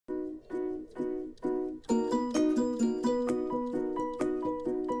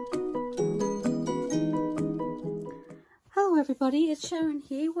everybody, it's Sharon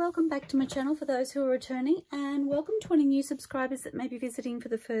here. Welcome back to my channel for those who are returning, and welcome to any new subscribers that may be visiting for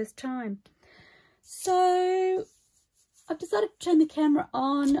the first time. So I've decided to turn the camera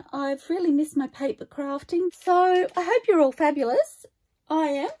on. I've really missed my paper crafting, so I hope you're all fabulous. I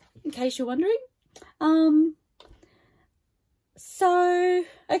am, in case you're wondering. Okay,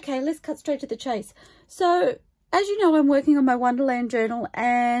 let's cut straight to the chase. So as you know, I'm working on my Wonderland journal,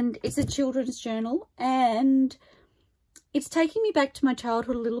 and it's a children's journal, and it's taking me back to my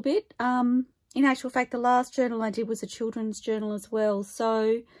childhood a little bit. In actual fact, the last journal I did was a children's journal as well.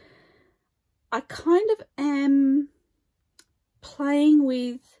 So I kind of am playing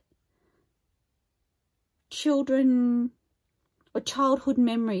with children or childhood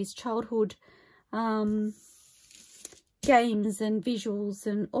memories, childhood games and visuals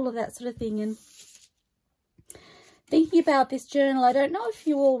and all of that sort of thing. And thinking about this journal, I don't know if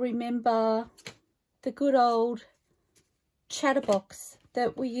you all remember the good old Chatterbox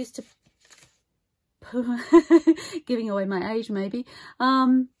that we used to giving away my age maybe,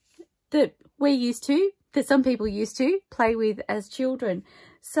 that some people used to play with as children.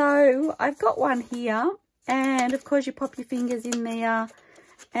 So I've got one here, and of course you pop your fingers in there,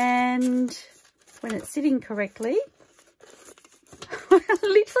 and when it's sitting correctly, I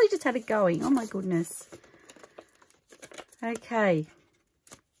literally just had it going. Oh my goodness.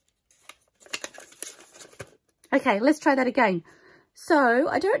 Okay, let's try that again. So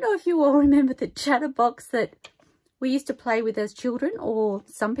I don't know if you all remember the Chatterbox that we used to play with as children, or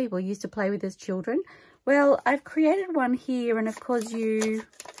some people used to play with as children. Well, I've created one here, and of course you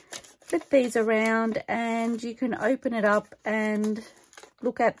flip these around and you can open it up and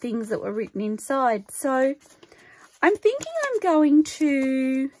look at things that were written inside. So I'm thinking I'm going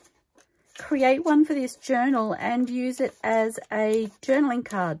to create one for this journal and use it as a journaling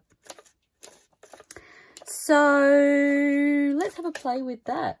card. So let's have a play with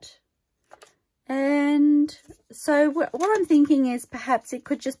that. And so what I'm thinking is perhaps it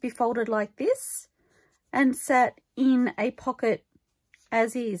could just be folded like this and sat in a pocket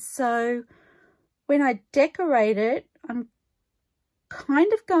as is. So when I decorate it, I'm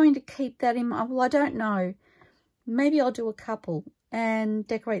kind of going to keep that in my, well, I don't know. Maybe I'll do a couple and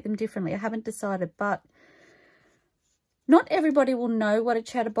decorate them differently. I haven't decided, but not everybody will know what a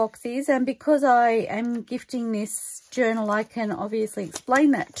Chatterbox is, and because I am gifting this journal, I can obviously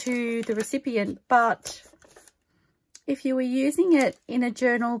explain that to the recipient. But if you were using it in a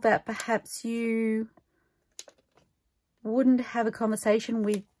journal that perhaps you wouldn't have a conversation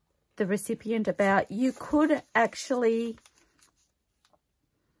with the recipient about, you could actually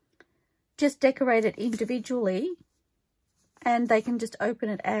just decorate it individually and they can just open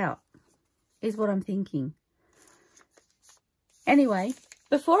it out, is what I'm thinking. Anyway,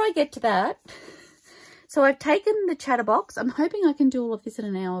 before I get to that, so I've taken the Chatterbox. I'm hoping I can do all of this in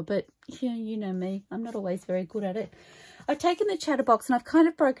an hour, but yeah, you know me, I'm not always very good at it. I've taken the Chatterbox and I've kind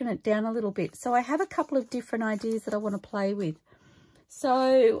of broken it down a little bit. So I have a couple of different ideas that I want to play with.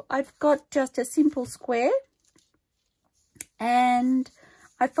 So I've got just a simple square, and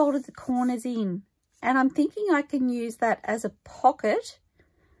I folded the corners in, and I'm thinking I can use that as a pocket.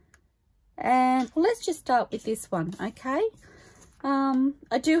 And well, let's just start with this one, okay?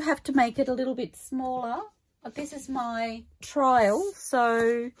 I do have to make it a little bit smaller. This is my trial,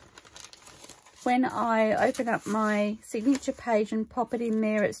 so when I open up my signature page and pop it in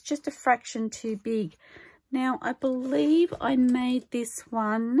there, it's just a fraction too big. Now, I believe I made this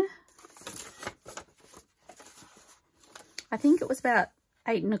one, I think it was about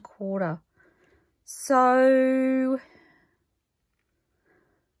 8 1/4. So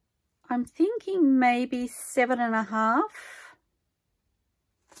I'm thinking maybe 7 1/2.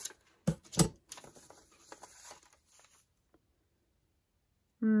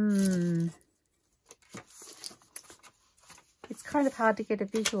 It's kind of hard to get a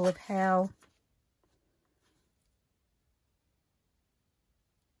visual of how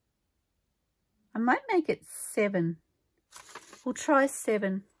I might make it 7. We'll try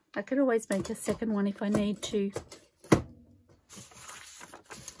 7. I could always make a second one if I need to.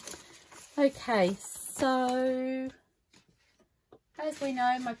 Okay, so as we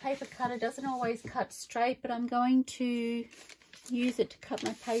know, my paper cutter doesn't always cut straight, but I'm going to use it to cut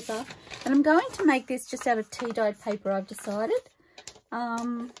my paper, and I'm going to make this just out of tea dyed paper, I've decided.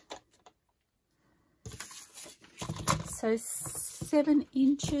 So 7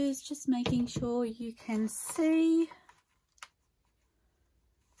 inches, just making sure you can see.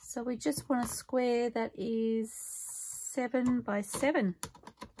 So we just want a square that is 7 by 7.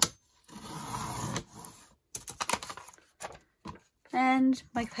 And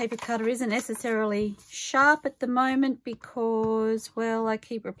my paper cutter isn't necessarily sharp at the moment because, well, I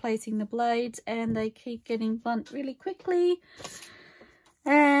keep replacing the blades and they keep getting blunt really quickly.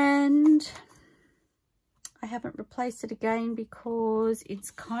 And I haven't replaced it again because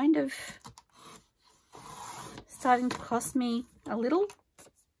it's kind of starting to cost me a little.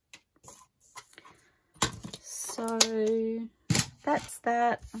 So that's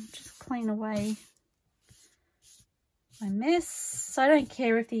that. I'll just clean away my mess. So I don't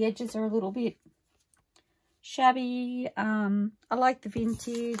care if the edges are a little bit shabby. I like the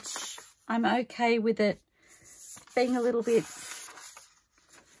vintage. I'm okay with it being a little bit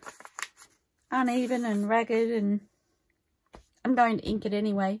uneven and ragged, and I'm going to ink it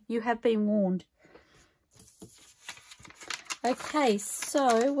anyway. You have been warned. Okay,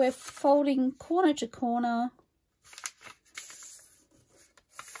 so we're folding corner to corner.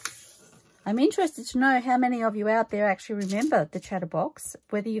 I'm interested to know how many of you out there actually remember the Chatterbox,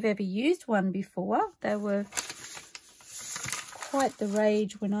 whether you've ever used one before. They were quite the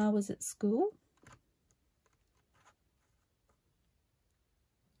rage when I was at school.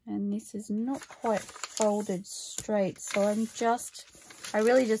 And this is not quite folded straight, so I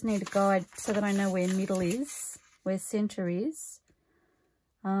really just need a guide so that I know where middle is, where center is.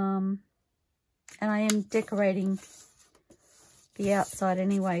 And I am decorating the outside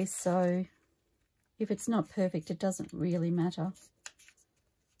anyway, so if it's not perfect, it doesn't really matter.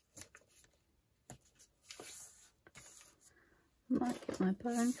 Might get my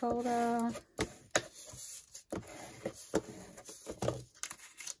bone folder.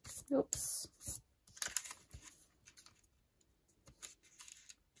 Oops.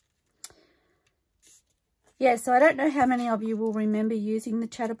 Yeah, so I don't know how many of you will remember using the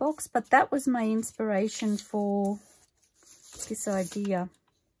Chatterbox, but that was my inspiration for this idea.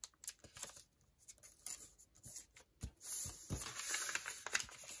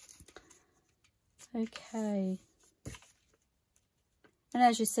 Okay. And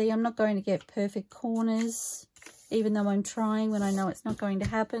as you see, I'm not going to get perfect corners, even though I'm trying when I know it's not going to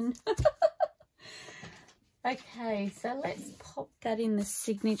happen. Okay, so let's pop that in the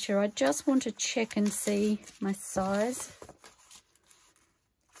signature. I just want to check and see my size.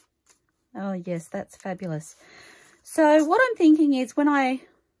 Oh yes, that's fabulous. So what I'm thinking is when I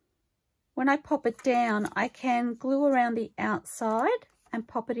pop it down, I can glue around the outside and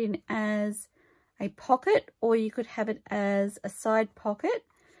pop it in as a pocket, or you could have it as a side pocket.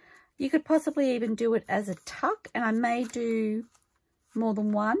 You could possibly even do it as a tuck, and I may do more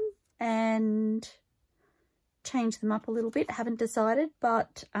than one and change them up a little bit. I haven't decided,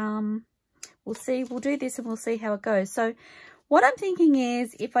 but we'll see. We'll do this and we'll see how it goes. So what I'm thinking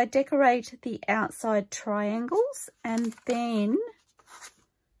is if I decorate the outside triangles and then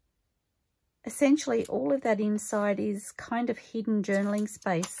essentially all of that inside is kind of hidden journaling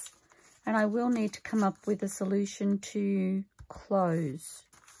space, and I will need to come up with a solution to close.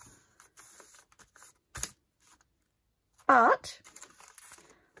 But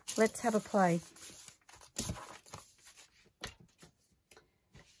let's have a play.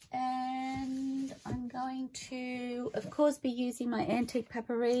 And I'm going to, of course, be using my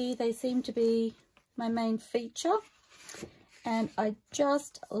AntiquePaperie. They seem to be my main feature, and I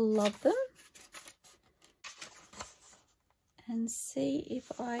just love them. And see if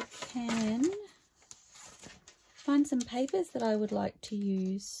I can find some papers that I would like to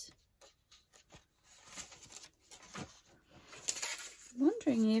use. I'm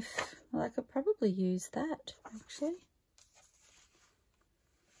wondering if, well, I could probably use that actually.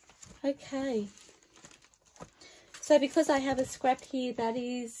 Okay, so because I have a scrap here that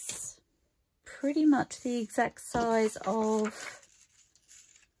is pretty much the exact size of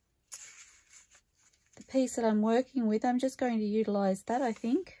the piece that I'm working with, I'm just going to utilize that, I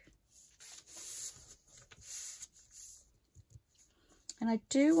think. And I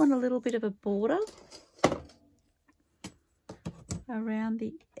do want a little bit of a border around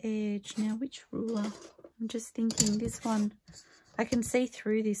the edge. Now, which ruler? I'm just thinking this one. I can see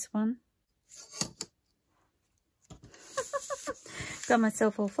through this one. Got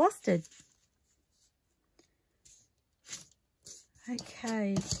myself all flustered.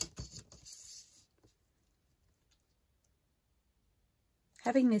 Okay.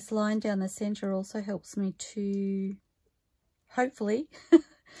 Having this line down the center also helps me to hopefully have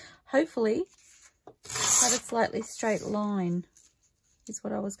a slightly straight line, is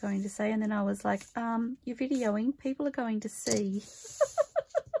what I was going to say. And then I was like, you're videoing, people are going to see.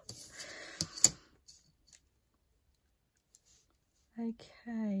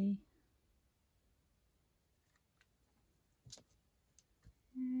 Okay.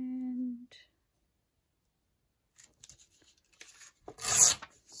 And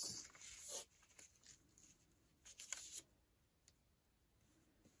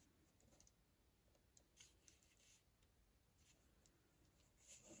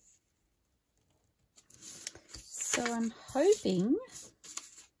So I'm hoping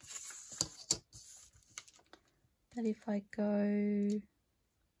that if I go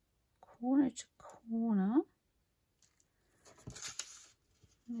corner to corner,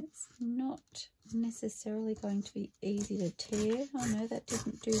 it's not necessarily going to be easy to tear. Oh no, that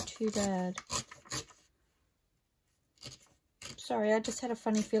didn't do too bad. Sorry, I just had a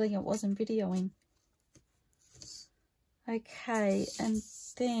funny feeling it wasn't videoing. Okay, and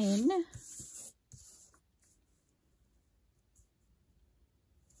then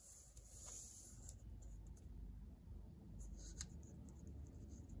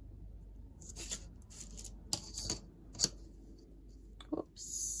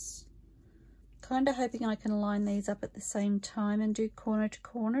oops, kind of hoping I can line these up at the same time and do corner to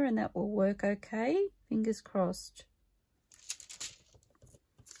corner, and that will work okay. Fingers crossed.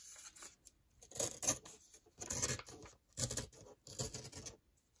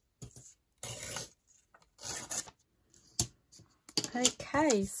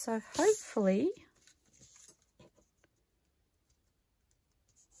 Okay, so hopefully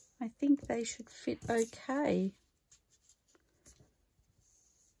I think they should fit okay.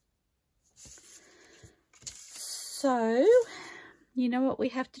 So, you know what we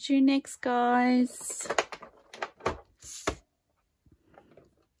have to do next, guys?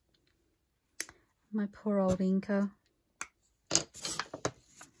 My poor old inker.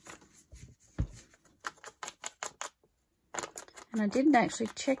 And I didn't actually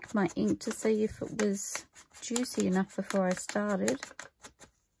check my ink to see if it was juicy enough before I started.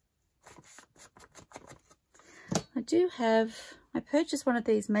 I purchased one of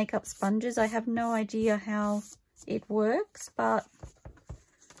these makeup sponges. I have no idea how it works, but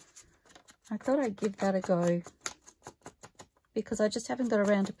I thought I'd give that a go because I just haven't got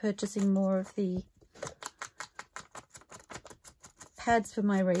around to purchasing more of the pads for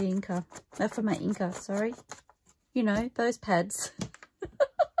my inker, sorry. You know, those pads.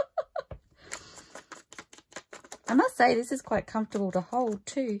 I must say this is quite comfortable to hold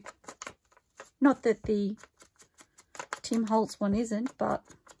too. Not that the Tim Holtz one isn't, but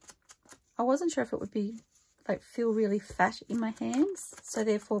I wasn't sure if it would be like feel really fat in my hands, so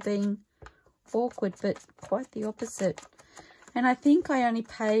therefore being awkward, but quite the opposite. And I think I only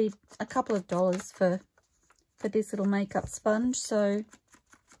paid a couple of dollars for this little makeup sponge, so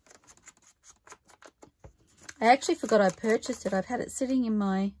I actually forgot I purchased it. I've had it sitting in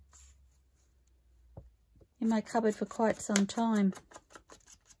my cupboard for quite some time.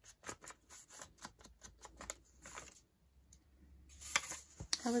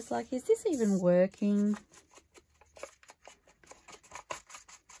 I was like, is this even working?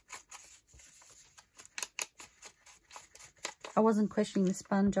 I wasn't questioning the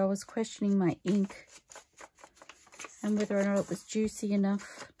sponge, I was questioning my ink and whether or not it was juicy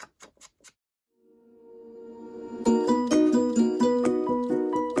enough.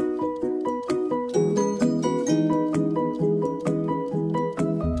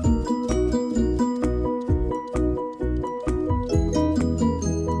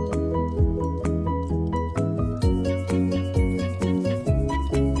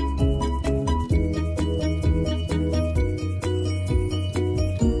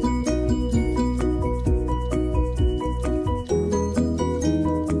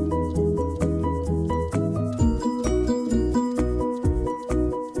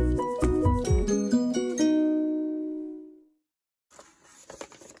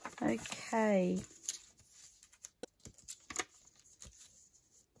 Okay.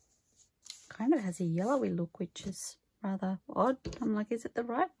 Kind of has a yellowy look, which is rather odd. I'm like, is it the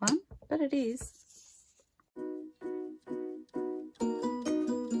right one? But it is.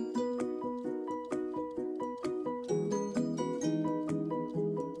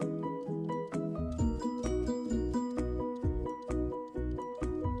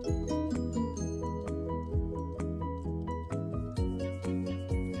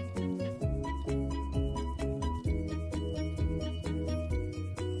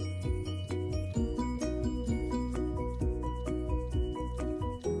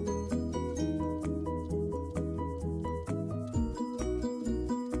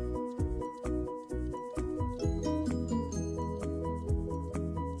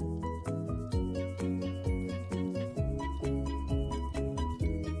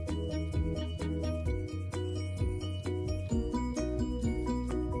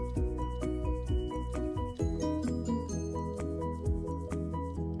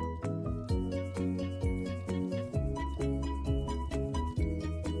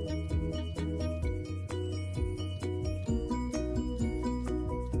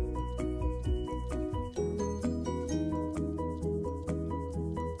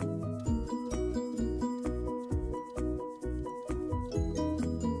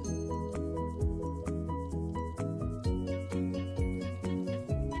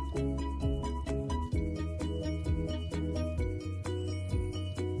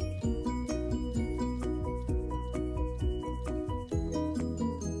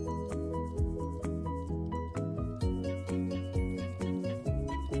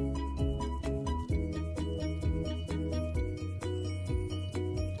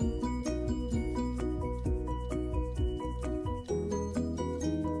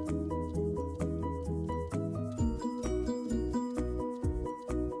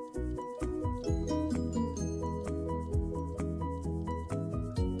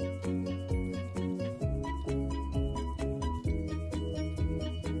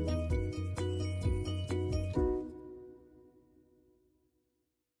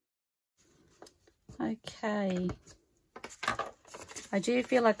 Okay. I do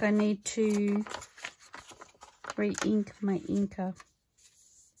feel like I need to re-ink my inker.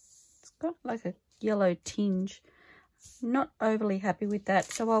 It's got like a yellow tinge. Not overly happy with that,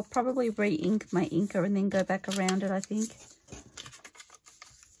 so I'll probably re-ink my inker and then go back around it, I think.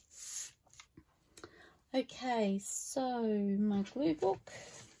 Okay, so my glue book.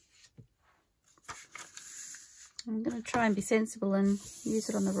 I'm going to try and be sensible and use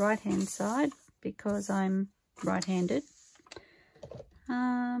it on the right hand side because I'm right-handed.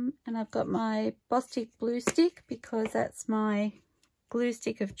 And I've got my Bostik glue stick because that's my glue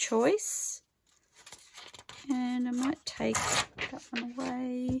stick of choice. And I might take that one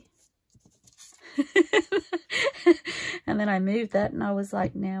away. And then I moved that and I was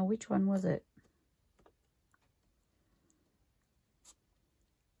like, now which one was it?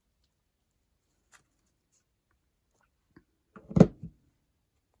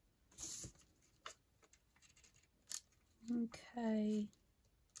 Okay.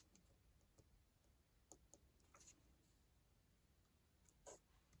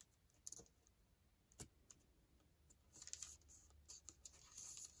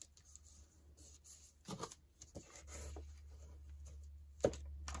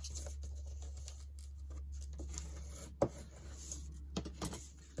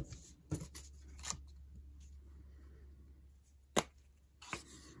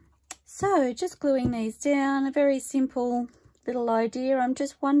 So just gluing these down, a very simple little idea. I'm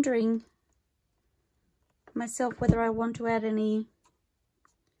just wondering myself whether I want to add any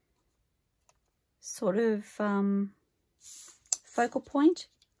sort of focal point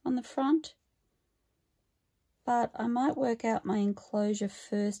on the front, but I might work out my enclosure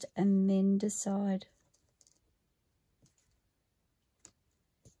first and then decide.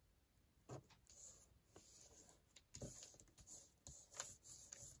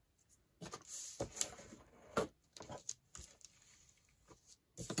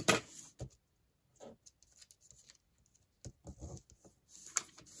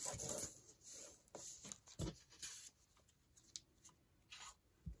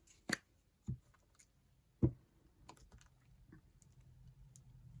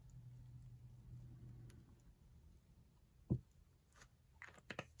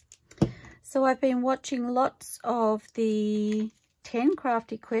 So I've been watching lots of the 10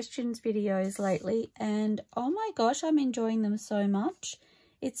 crafty questions videos lately, and oh my gosh, I'm enjoying them so much.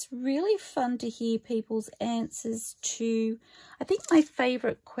 It's really fun to hear people's answers to, I think my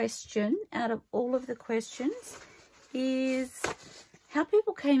favorite question out of all of the questions is how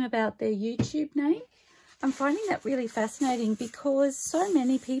people came about their YouTube name. I'm finding that really fascinating because so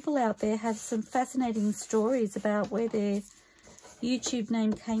many people out there have some fascinating stories about where their YouTube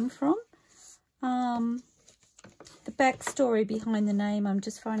name came from. The backstory behind the name I'm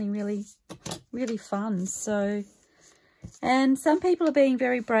just finding really, really fun. So, and some people are being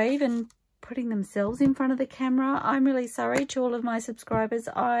very brave and putting themselves in front of the camera. I'm really sorry to all of my subscribers.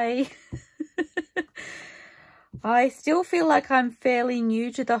 I still feel like I'm fairly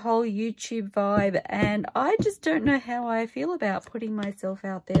new to the whole YouTube vibe, and I just don't know how I feel about putting myself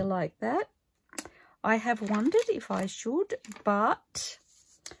out there like that. I have wondered if I should, but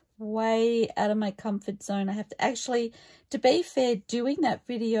way out of my comfort zone. I have to actually, to be fair, doing that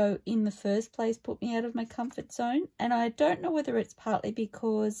video in the first place put me out of my comfort zone, and I don't know whether it's partly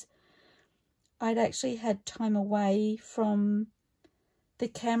because I'd actually had time away from the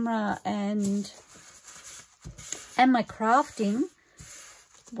camera and my crafting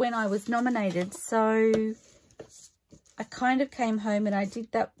when I was nominated. So I kind of came home and I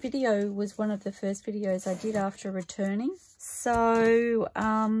did that video. Was one of the first videos I did after returning. So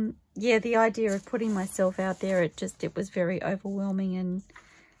yeah, the idea of putting myself out there, it was very overwhelming,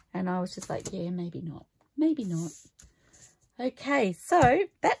 and I was just like, yeah, maybe not, maybe not. Okay, so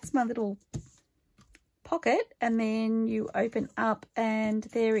that's my little pocket, and then you open up and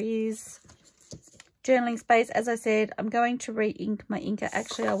there is journaling space. As I said, I'm going to re-ink my inker.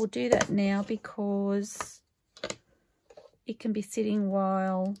 Actually, I will do that now because it can be sitting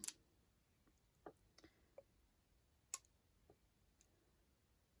while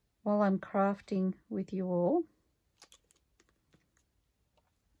I'm crafting with you all.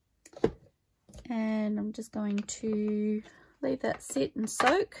 And I'm just going to leave that sit and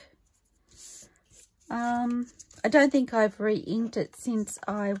soak. I don't think I've re-inked it since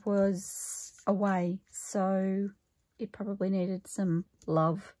I was away, so it probably needed some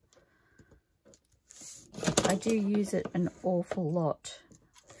love. I do use it an awful lot.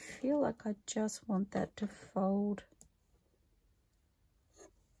 I feel like I just want that to fold.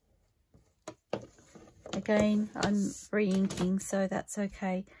 Again, I'm re-inking, so that's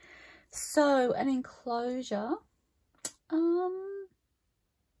okay. So an enclosure, I'm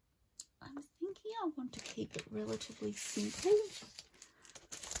thinking I want to keep it relatively simple.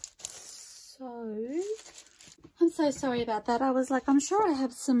 So I'm so sorry about that. I was like, I'm sure I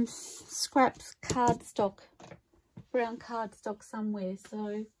have some scrap cardstock, brown cardstock somewhere.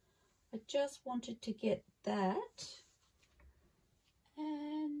 So I just wanted to get that.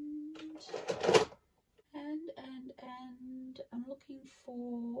 And I'm looking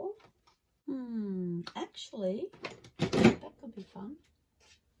for, actually, that could be fun.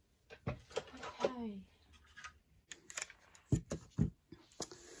 Okay.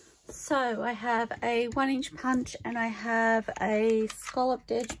 So I have a 1-inch punch and I have a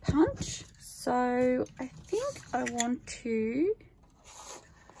scalloped edge punch. So I think I want to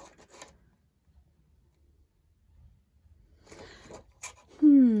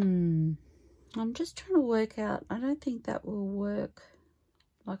I'm just trying to work out. I don't think that will work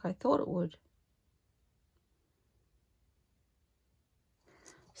like I thought it would.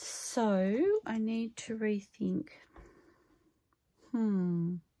 So I need to rethink.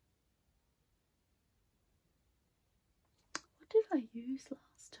 What did I use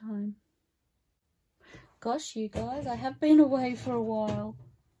last time? Gosh, you guys, I have been away for a while.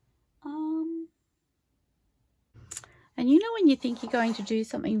 And you know when you think you're going to do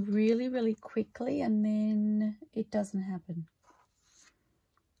something really, really quickly and then it doesn't happen.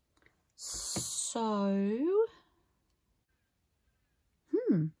 So,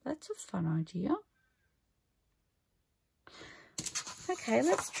 that's a fun idea. Okay,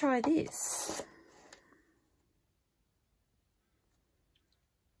 let's try this.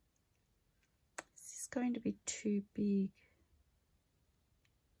 This is going to be too big.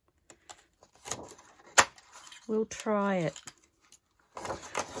 We'll try it.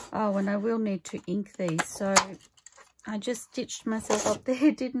 Oh, and I will need to ink these. So I just stitched myself up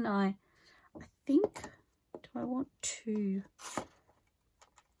there, didn't I? I think, do I want to?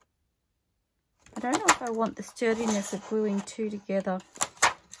 I don't know if I want the sturdiness of gluing two together.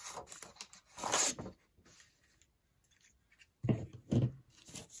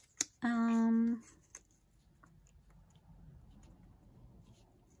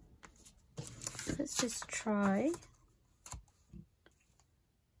 Let's just try.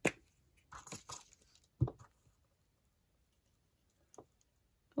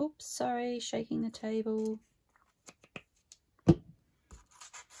 Oops, sorry, shaking the table.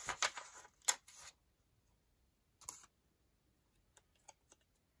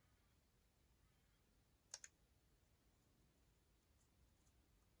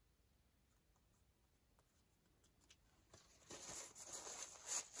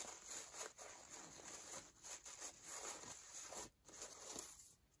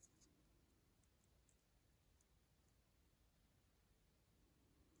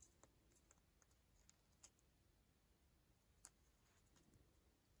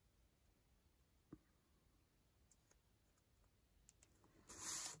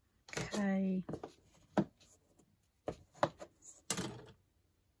 Okay.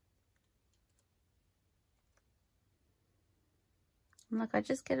 Like, I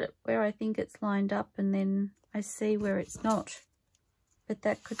just get it where I think it's lined up and then I see where it's not. But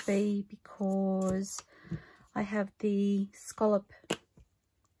that could be because I have the scallop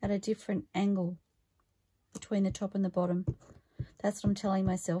at a different angle between the top and the bottom. That's what I'm telling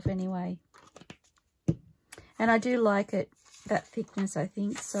myself anyway. And I do like it, that thickness, I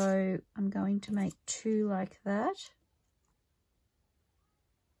think. So I'm going to make two like that.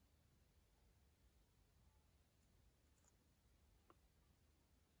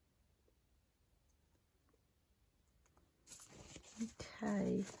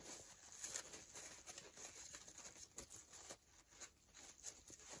 Okay.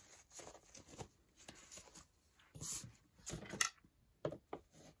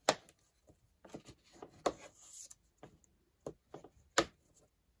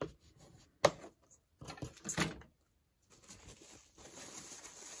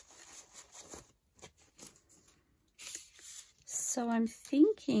 So I'm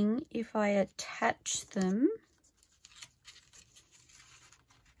thinking if I attach them,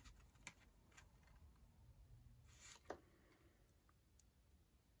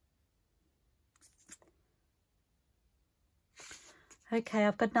 okay,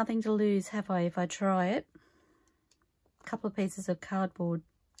 I've got nothing to lose, have I, if I try it? A couple of pieces of cardboard.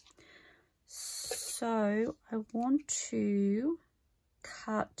 So I want to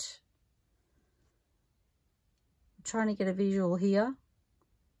cut, I'm trying to get a visual here,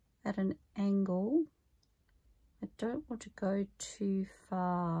 at an angle. I don't want to go too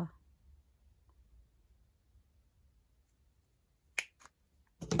far.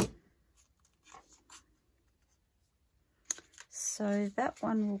 So that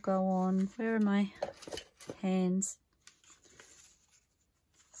one will go on. Where are my hands?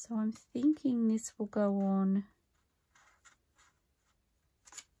 So I'm thinking this will go on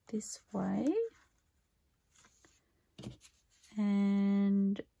this way.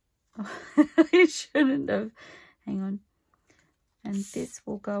 And I shouldn't have. Hang on. And this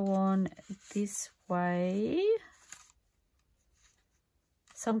will go on this way.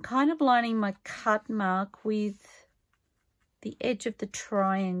 So I'm kind of lining my cut mark with the edge of the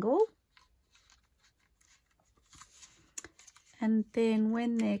triangle. And then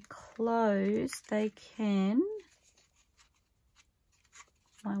when they're closed, they can...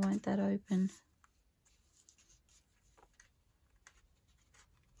 Why won't that open?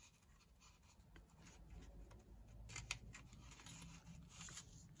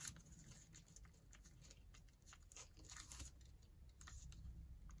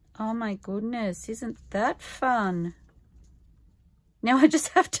 Oh my goodness, isn't that fun? Now I just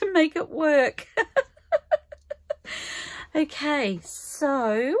have to make it work. Okay,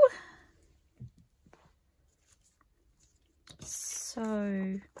 so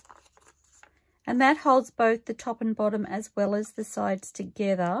and that holds both the top and bottom as well as the sides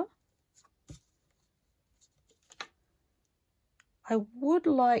together. I would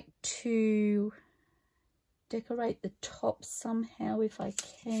like to decorate the top somehow if I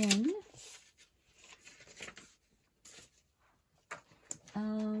can.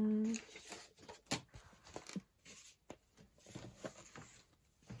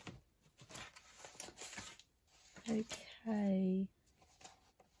 Okay.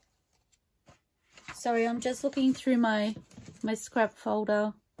 Sorry, I'm just looking through my scrap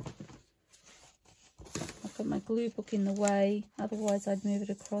folder. I've got my glue book in the way, otherwise I'd move it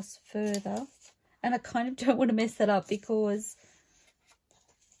across further. And I kind of don't want to mess that up because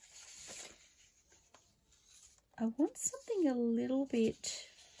I want something a little bit,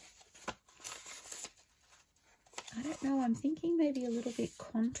 I don't know, I'm thinking maybe a little bit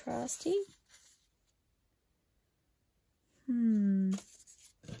contrasty.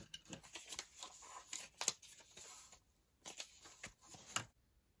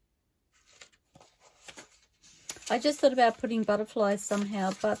 I just thought about putting butterflies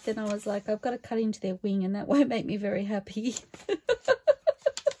somehow, but then I was like, I've got to cut into their wing and that won't make me very happy.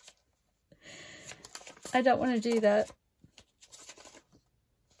 I don't want to do that.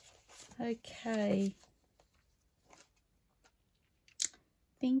 Okay.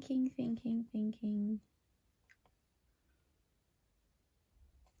 Thinking.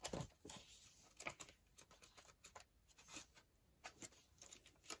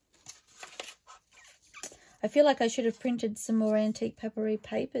 I feel like I should have printed some more AntiquePaperie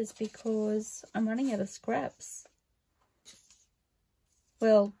papers because I'm running out of scraps.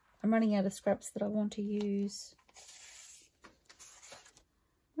 Well, I'm running out of scraps that I want to use.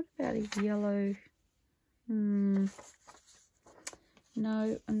 What about a yellow? No,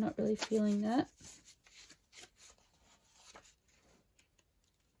 I'm not really feeling that.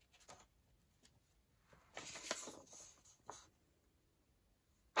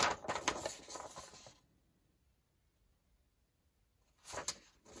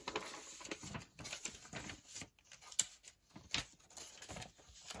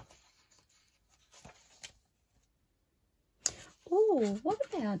 Oh, what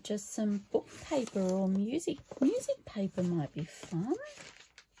about just some book paper or music? Music paper might be fun.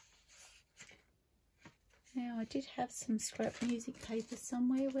 Now, I did have some scrap music paper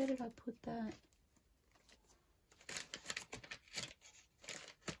somewhere. Where did I put that?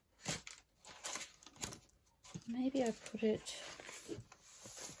 Maybe I put it...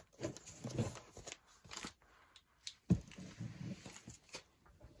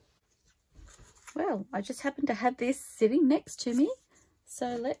 Well, I just happen to have this sitting next to me,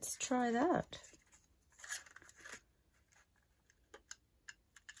 so let's try that.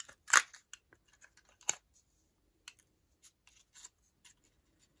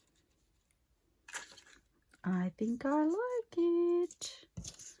 I think I like it.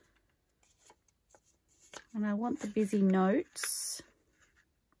 And I want the busy notes.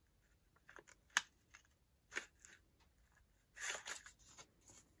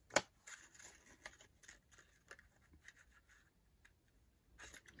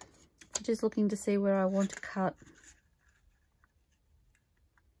 Just looking to see where I want to cut.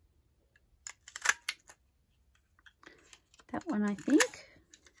 That one, I think.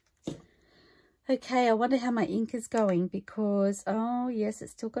 Okay, I wonder how my ink is going because, oh yes,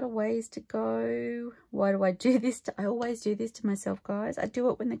 it's still got a ways to go. Why do I do this? I always do this to myself, guys. I do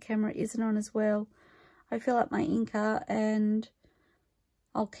it when the camera isn't on as well. I fill up my inker and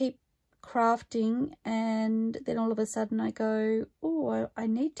I'll keep crafting, and then all of a sudden I go, oh, I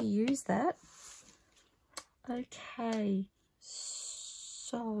need to use that. Okay,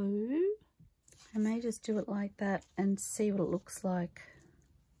 so I may just do it like that and see what it looks like.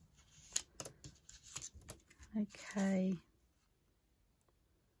 Okay.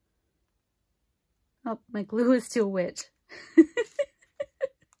 Oh, my glue is still wet.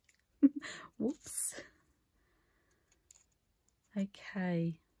 Whoops.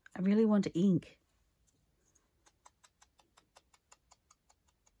 Okay, I really want to ink.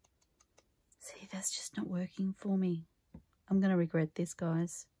 See, that's just not working for me. I'm going to regret this,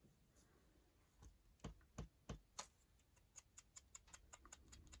 guys.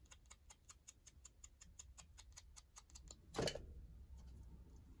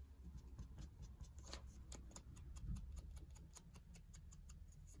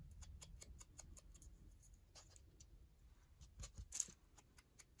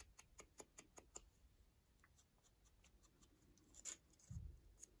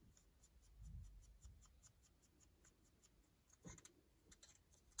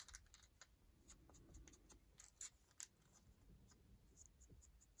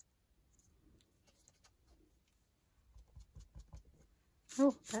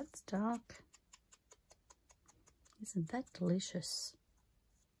 Oh, that's dark. Isn't that delicious?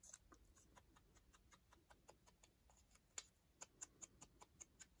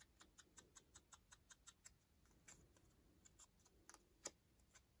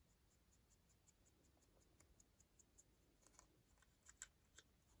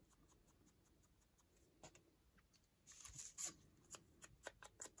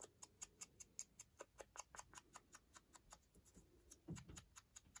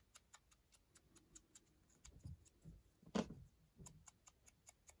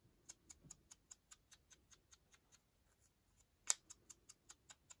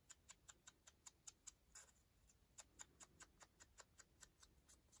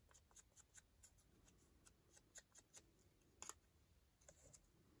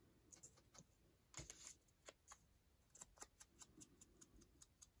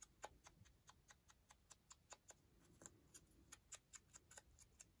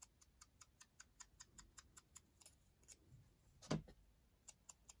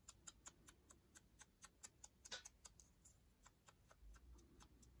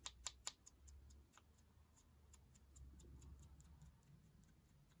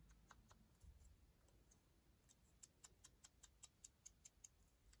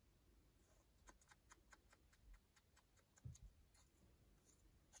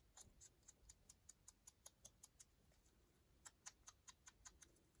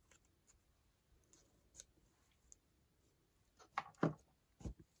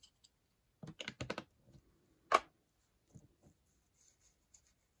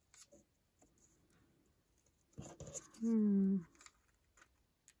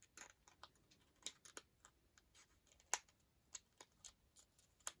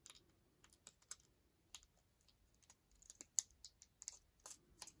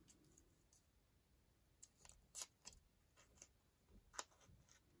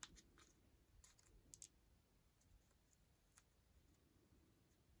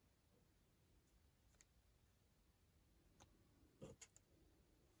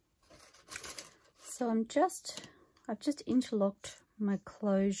 So I've just interlocked my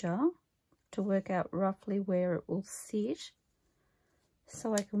closure to work out roughly where it will sit,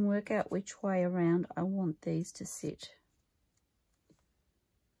 so I can work out which way around I want these to sit.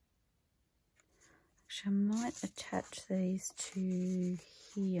 Actually, I might attach these to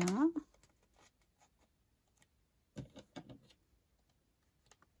here.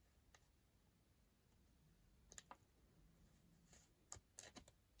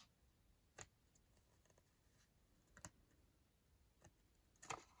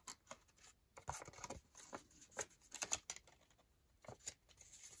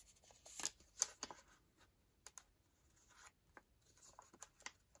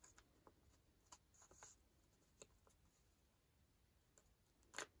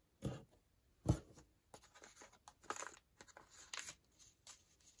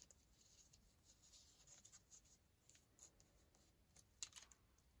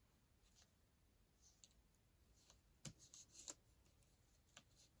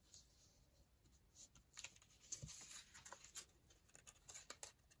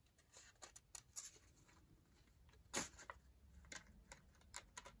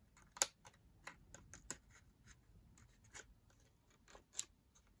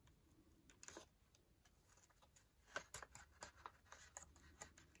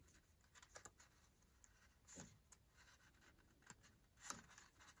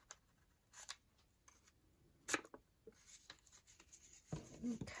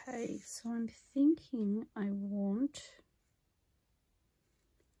 Okay, so I'm thinking I want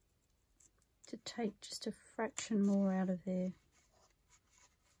to take just a fraction more out of there.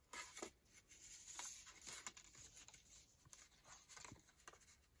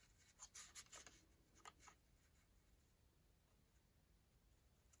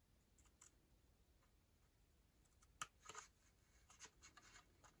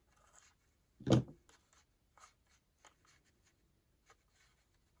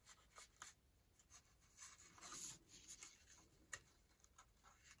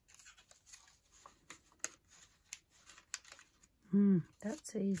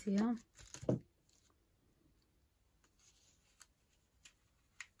 That's easier.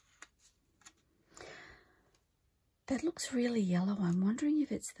 That looks really yellow. I'm wondering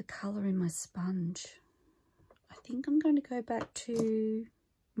if it's the colour in my sponge. I think I'm going to go back to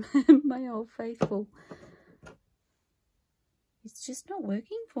my old faithful. It's just not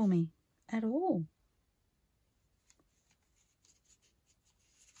working for me at all.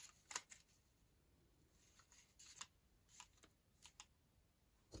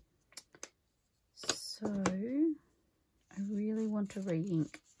 So I really want to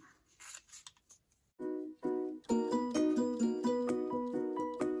re-ink.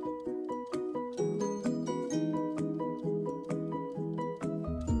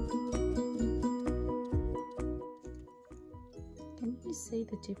 Can you see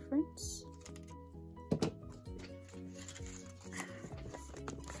the difference?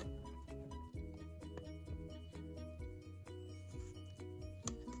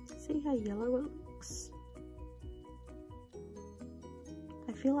 See how yellow it looks?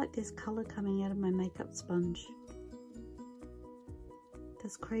 I feel like there's colour coming out of my makeup sponge.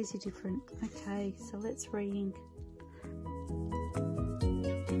 That's crazy different. Okay, so let's re-ink.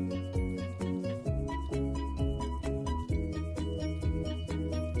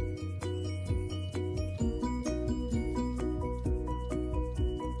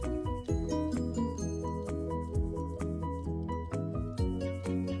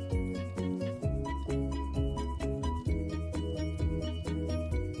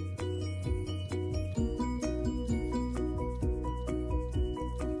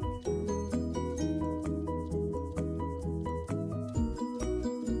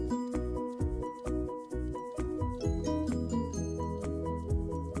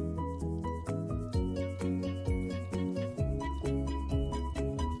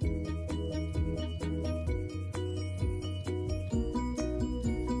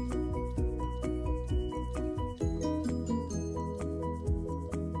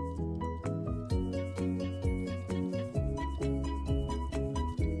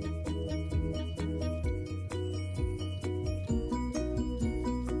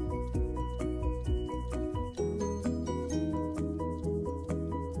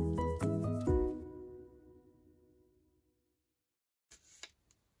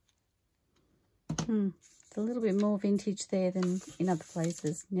 It's a little bit more vintage there than in other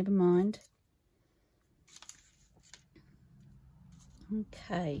places. Never mind.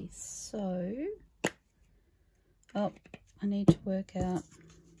 Okay, so I need to work out.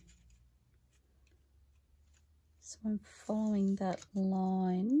 So I'm following that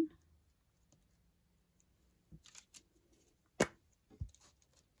line.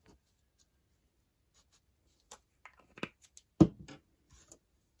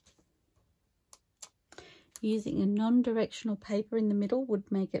 Using a non-directional paper in the middle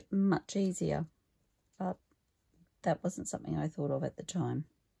would make it much easier, but that wasn't something I thought of at the time.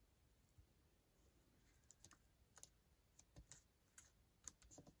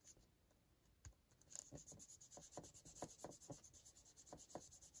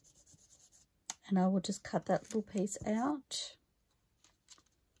 And I will just cut that little piece out.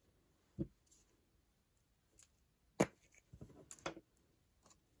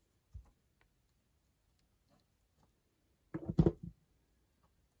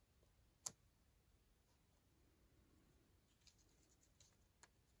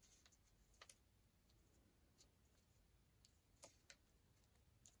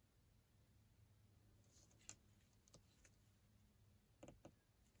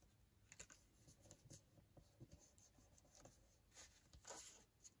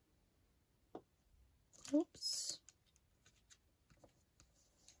 Oops.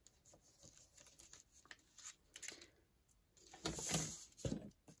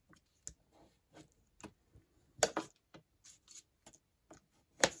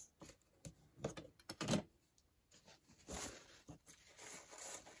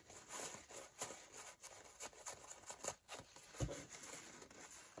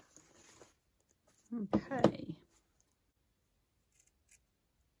 Okay.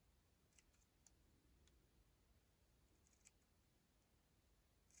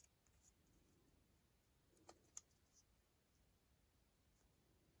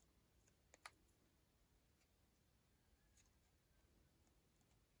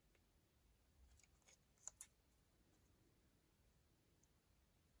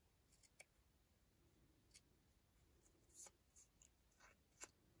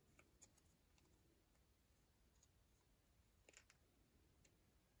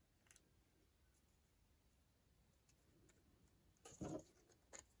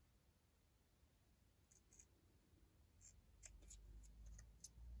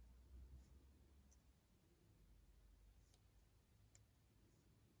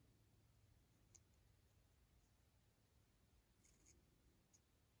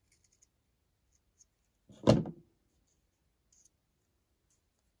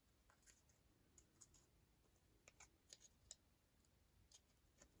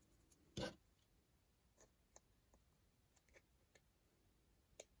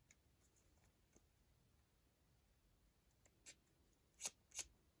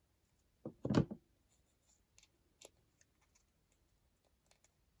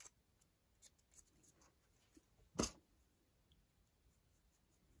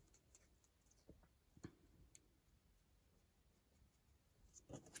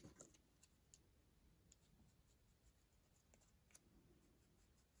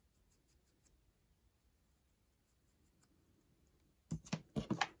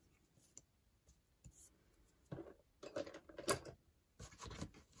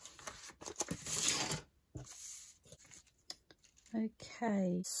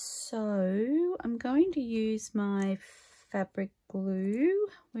 Okay, so I'm going to use my fabric glue.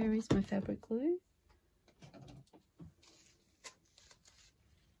 Where is my fabric glue?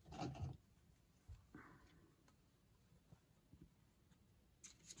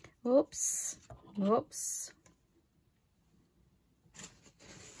 Whoops, whoops.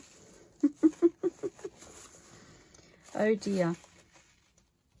 Oh dear.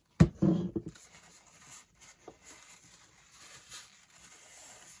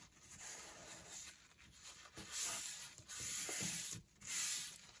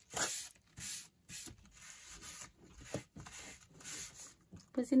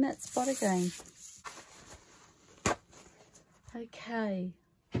 Was in that spot again. Okay,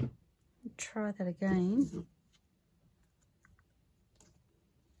 try that again.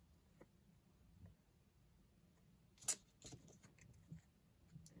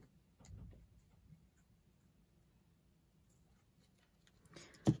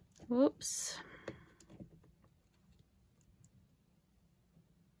 Whoops.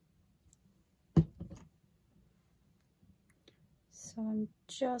 So I'm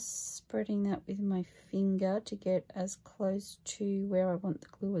just spreading that with my finger to get as close to where I want the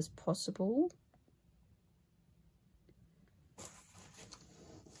glue as possible.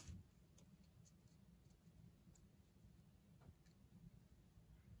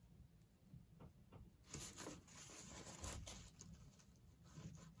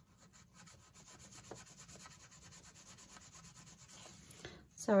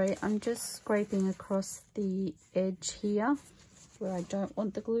 Sorry, I'm just scraping across the edge here where I don't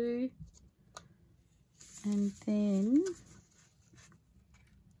want the glue, and then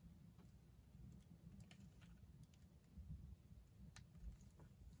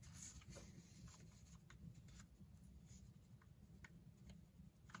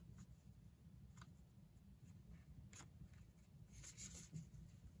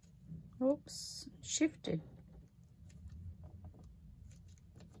oops, shifted.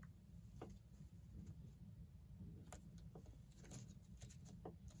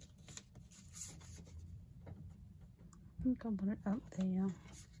 I think I want it up there.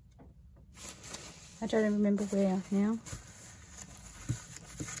 I don't even remember where now.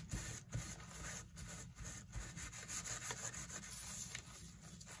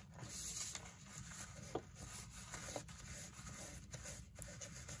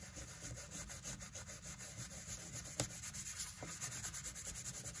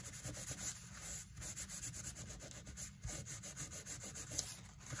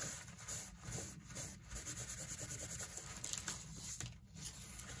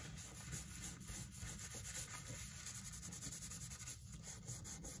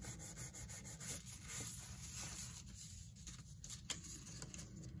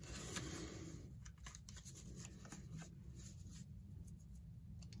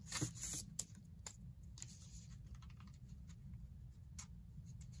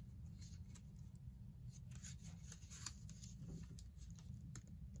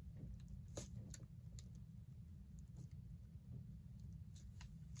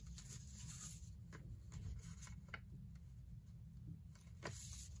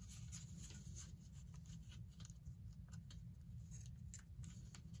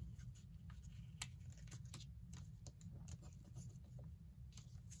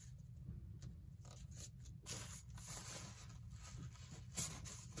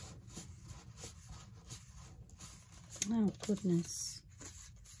 Oh goodness.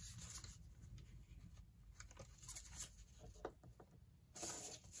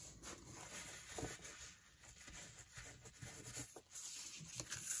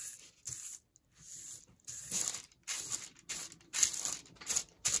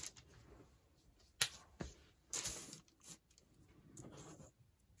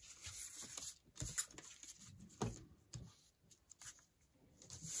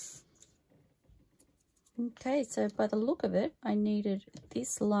 Okay, so by the look of it, I needed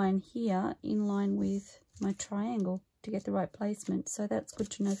this line here in line with my triangle to get the right placement. So that's good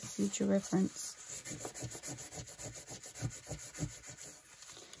to know for future reference.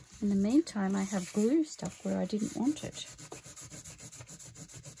 In the meantime, I have glue stuck where I didn't want it.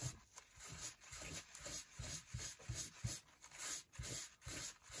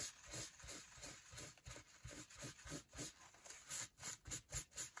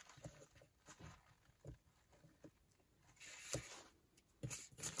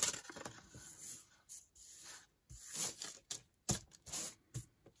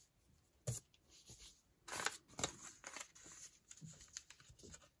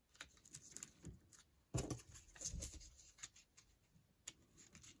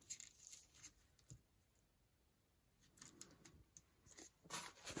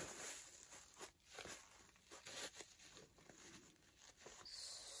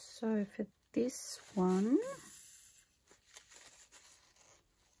 So for this one,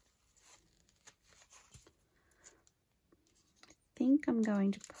 I think I'm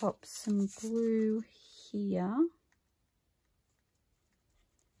going to pop some glue here.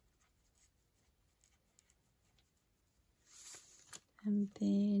 And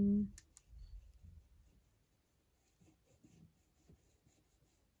then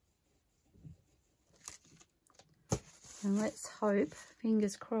and let's hope,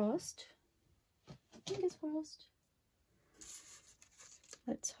 fingers crossed,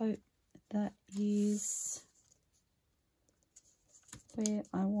 let's hope that is where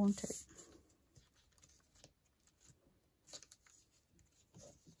I want it.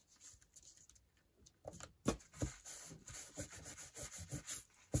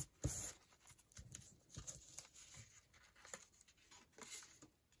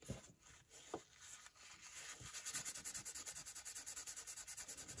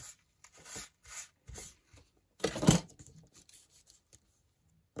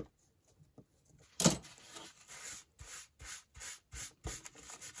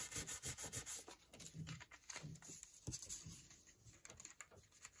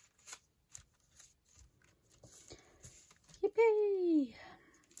 Yippee!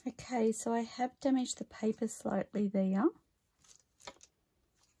 Okay, so I have damaged the paper slightly there.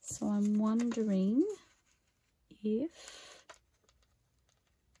 So I'm wondering if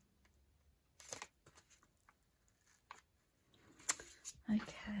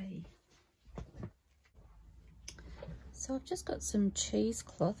okay. So I've just got some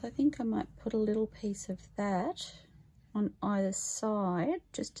cheesecloth. I think I might put a little piece of that on either side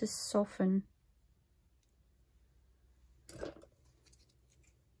just to soften.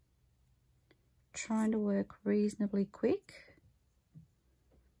 Trying to work reasonably quick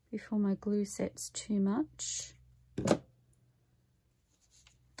before my glue sets too much.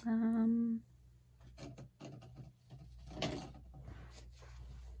 And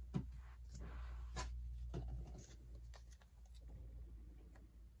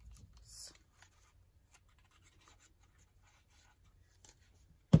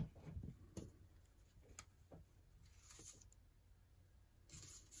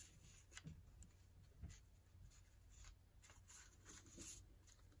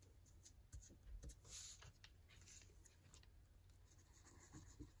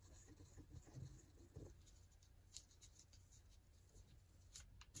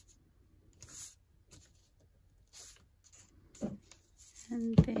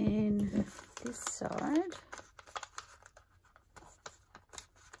then this side.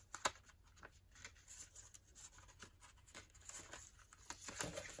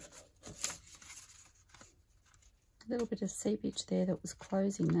 A little bit of seepage there that was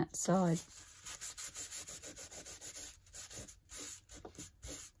closing that side.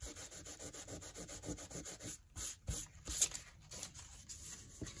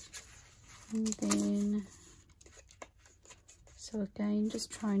 And then, so again,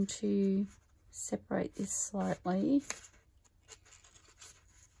 just trying to separate this slightly.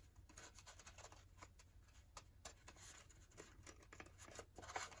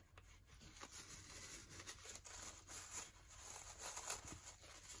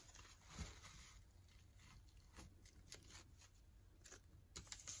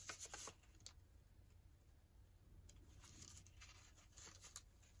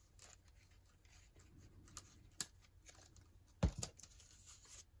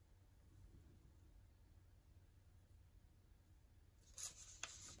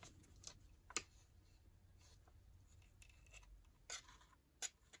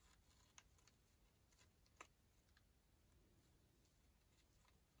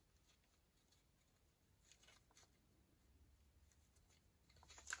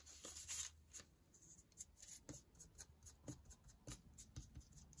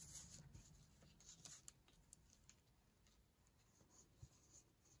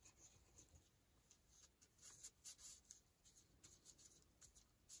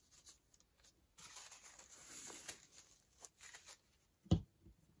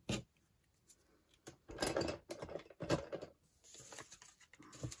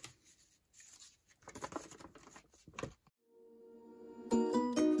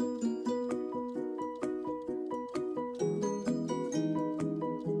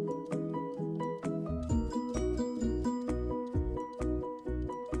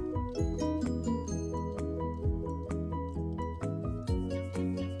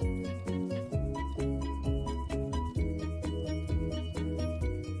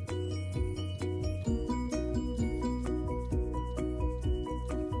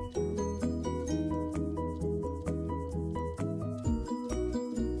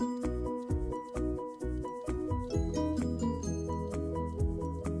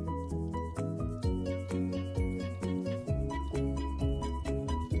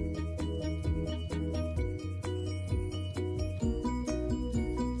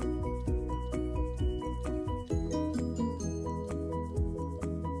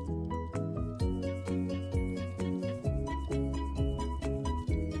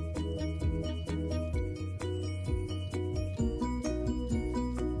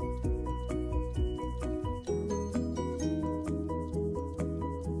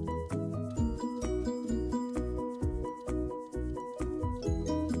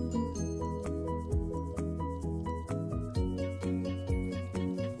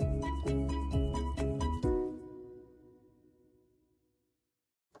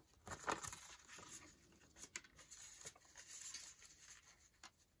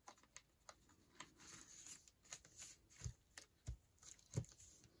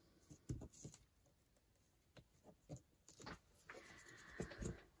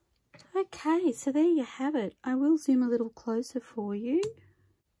 Okay, so there you have it. I will zoom a little closer for you.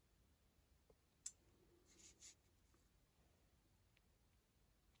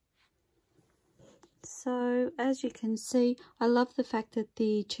 So as you can see, I love the fact that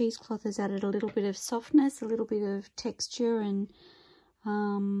the cheesecloth has added a little bit of softness, a little bit of texture and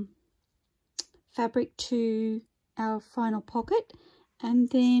fabric to our final pocket. And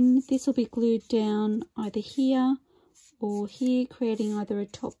then this will be glued down either here or here, creating either a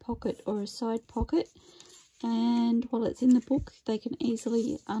top pocket or a side pocket. And while it's in the book, they can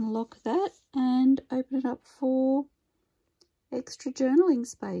easily unlock that and open it up for extra journaling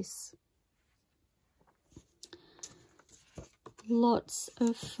space. Lots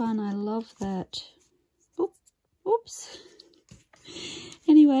of fun. I love that. Oops.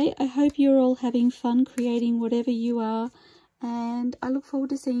 Anyway, I hope you're all having fun creating whatever you are, and I look forward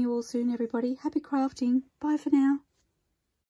to seeing you all soon, everybody. Happy crafting. Bye for now.